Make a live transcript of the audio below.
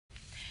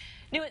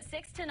New at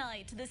 6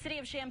 tonight, the city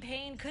of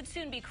Champaign could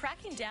soon be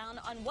cracking down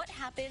on what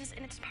happens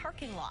in its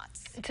parking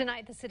lots.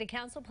 Tonight, the city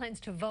council plans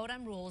to vote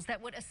on rules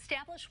that would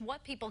establish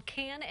what people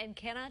can and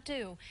cannot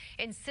do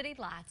in city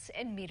lots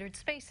and metered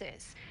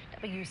spaces.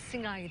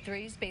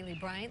 WCIA3's Bailey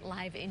Bryant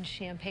live in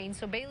Champaign.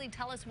 So Bailey,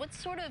 tell us what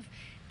sort of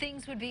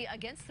things would be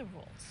against the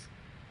rules?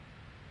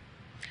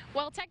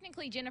 Well,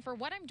 technically, Jennifer,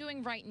 what I'm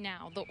doing right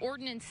now, the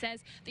ordinance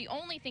says the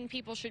only thing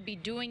people should be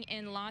doing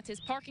in lots is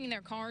parking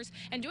their cars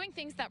and doing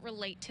things that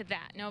relate to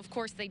that. Now, of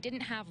course, they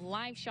didn't have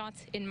live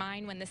shots in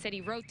mind when the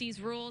city wrote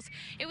these rules.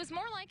 It was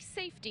more like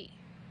safety.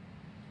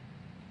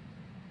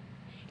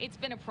 It's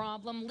been a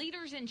problem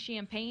leaders in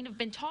Champaign have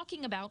been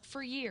talking about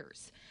for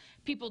years.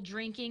 People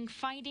drinking,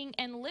 fighting,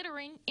 and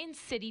littering in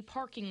city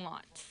parking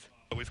lots.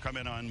 We've come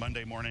in on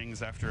Monday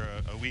mornings after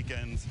a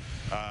weekend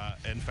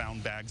and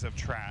found bags of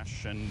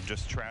trash and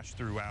just trash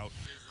throughout.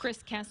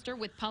 Chris Kester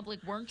with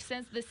Public Works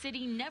says the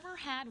city never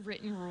had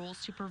written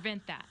rules to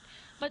prevent that,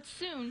 but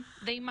soon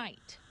they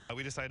might.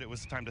 We decided it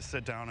was time to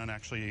sit down and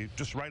actually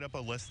just write up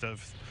a list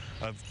of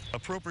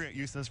appropriate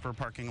uses for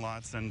parking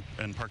lots and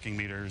parking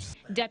meters.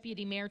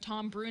 Deputy Mayor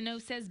Tom Bruno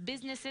says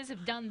businesses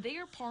have done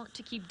their part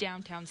to keep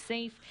downtown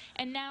safe,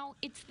 and now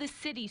it's the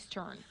city's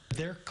turn.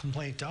 Their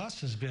complaint to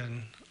us has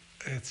been,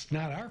 it's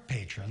not our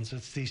patrons,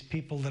 it's these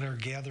people that are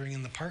gathering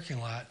in the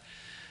parking lot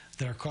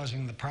that are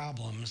causing the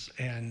problems,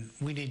 and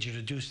we need you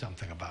to do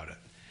something about it.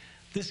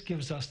 This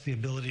gives us the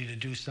ability to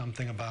do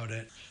something about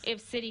it.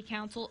 If City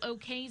Council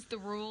okays the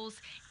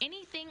rules,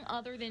 anything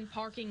other than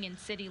parking in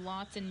city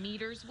lots and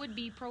meters would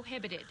be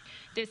prohibited.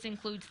 This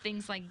includes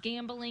things like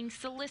gambling,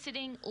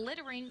 soliciting,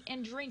 littering,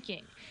 and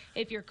drinking.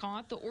 If you're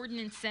caught, the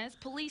ordinance says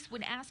police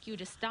would ask you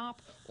to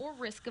stop or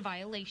risk a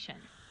violation.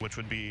 Which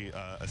would be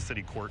a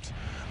city court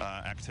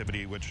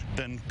activity, which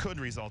then could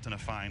result in a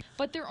fine.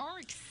 But there are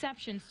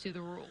exceptions to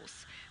the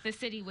rules. The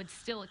city would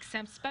still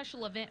accept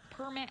special event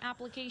permit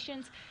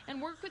applications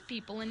and work with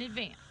people in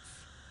advance.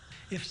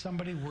 If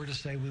somebody were to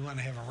say we want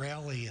to have a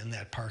rally in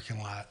that parking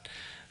lot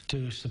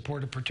to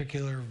support a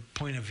particular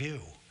point of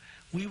view,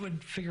 we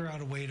would figure out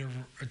a way to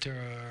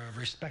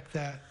respect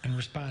that and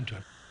respond to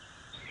it.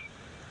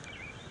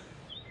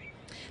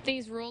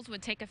 These rules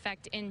would take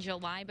effect in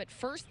July, but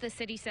first the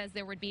city says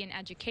there would be an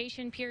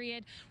education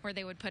period where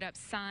they would put up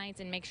signs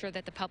and make sure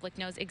that the public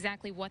knows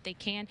exactly what they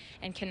can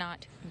and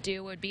cannot do.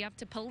 It would be up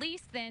to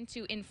police then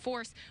to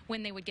enforce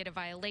when they would get a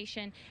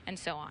violation and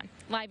so on.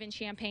 Live in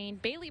Champaign,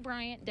 Bailey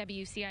Bryant,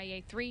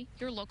 WCIA3,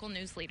 your local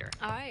news leader.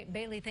 All right,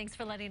 Bailey, thanks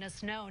for letting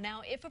us know.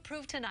 Now, if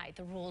approved tonight,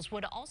 the rules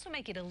would also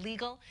make it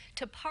illegal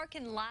to park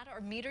in lot or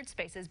metered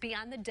spaces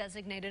beyond the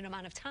designated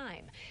amount of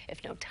time.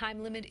 If no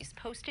time limit is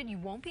posted, you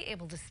won't be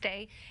able to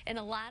stay in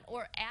a lot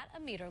or at a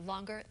meter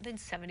longer than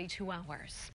 72 hours.